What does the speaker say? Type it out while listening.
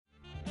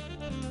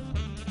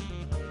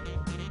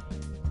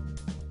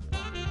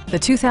the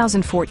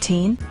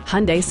 2014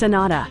 Hyundai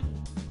Sonata.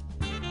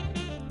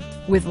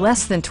 With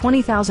less than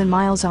 20,000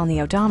 miles on the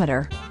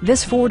odometer,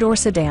 this four-door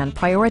sedan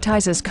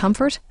prioritizes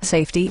comfort,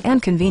 safety,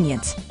 and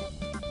convenience.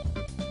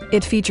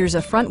 It features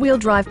a front-wheel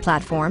drive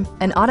platform,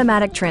 an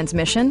automatic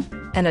transmission,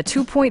 and a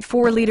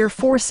 2.4-liter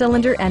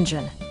four-cylinder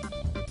engine.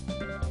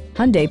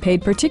 Hyundai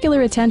paid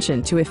particular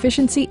attention to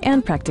efficiency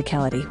and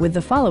practicality with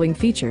the following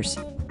features: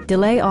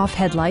 delay-off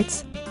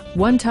headlights,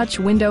 one-touch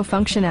window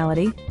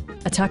functionality,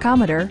 a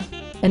tachometer,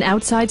 an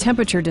outside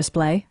temperature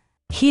display,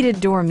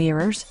 heated door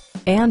mirrors,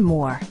 and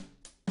more.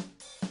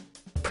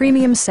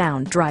 Premium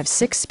sound drives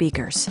 6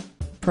 speakers,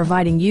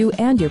 providing you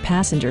and your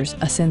passengers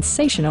a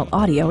sensational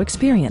audio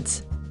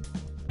experience.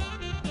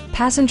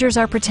 Passengers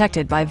are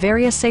protected by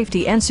various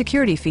safety and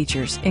security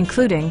features,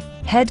 including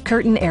head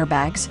curtain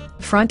airbags,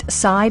 front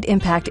side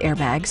impact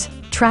airbags,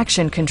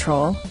 traction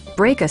control,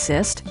 brake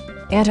assist,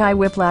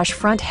 anti-whiplash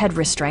front head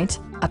restraints,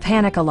 a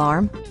panic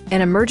alarm,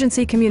 an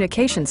emergency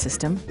communication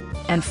system,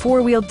 and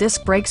 4-wheel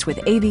disc brakes with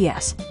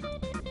ABS.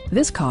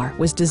 This car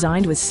was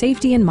designed with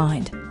safety in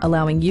mind,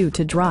 allowing you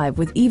to drive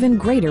with even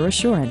greater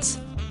assurance.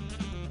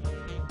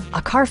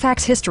 A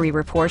Carfax history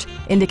report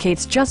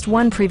indicates just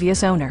one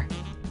previous owner.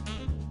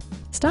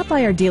 Stop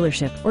by our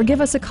dealership or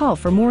give us a call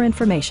for more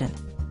information.